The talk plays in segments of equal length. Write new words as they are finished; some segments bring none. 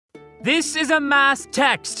This is a mass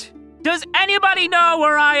text. Does anybody know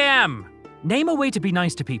where I am? Name a way to be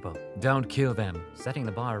nice to people. Don't kill them. Setting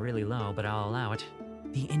the bar really low, but I'll allow it.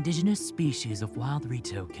 The indigenous species of wild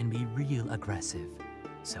Rito can be real aggressive,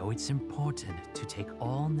 so it's important to take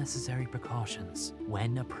all necessary precautions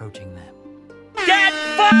when approaching them. Get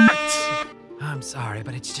fucked! I'm sorry,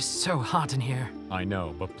 but it's just so hot in here. I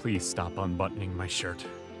know, but please stop unbuttoning my shirt.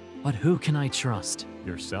 But who can I trust?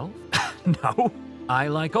 Yourself? No. I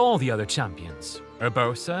like all the other champions.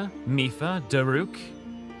 Urbosa, Mifa, Daruk,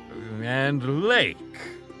 and Lake.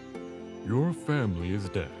 Your family is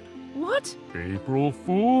dead. What? April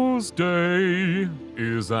Fool's Day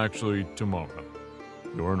is actually tomorrow.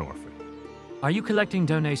 You're an orphan. Are you collecting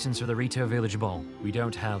donations for the Rito Village Ball? We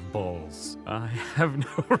don't have balls. I have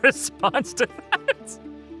no response to that.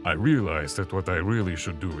 I realized that what I really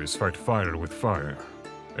should do is fight fire with fire.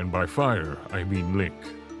 And by fire, I mean Link.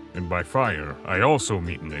 And by fire, I also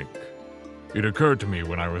mean Link. It occurred to me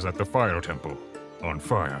when I was at the Fire Temple, on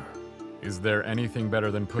fire. Is there anything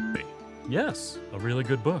better than pussy? Yes, a really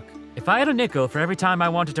good book. If I had a nickel for every time I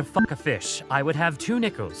wanted to fuck a fish, I would have 2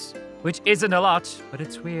 nickels. Which isn't a lot, but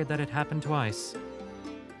it's weird that it happened twice.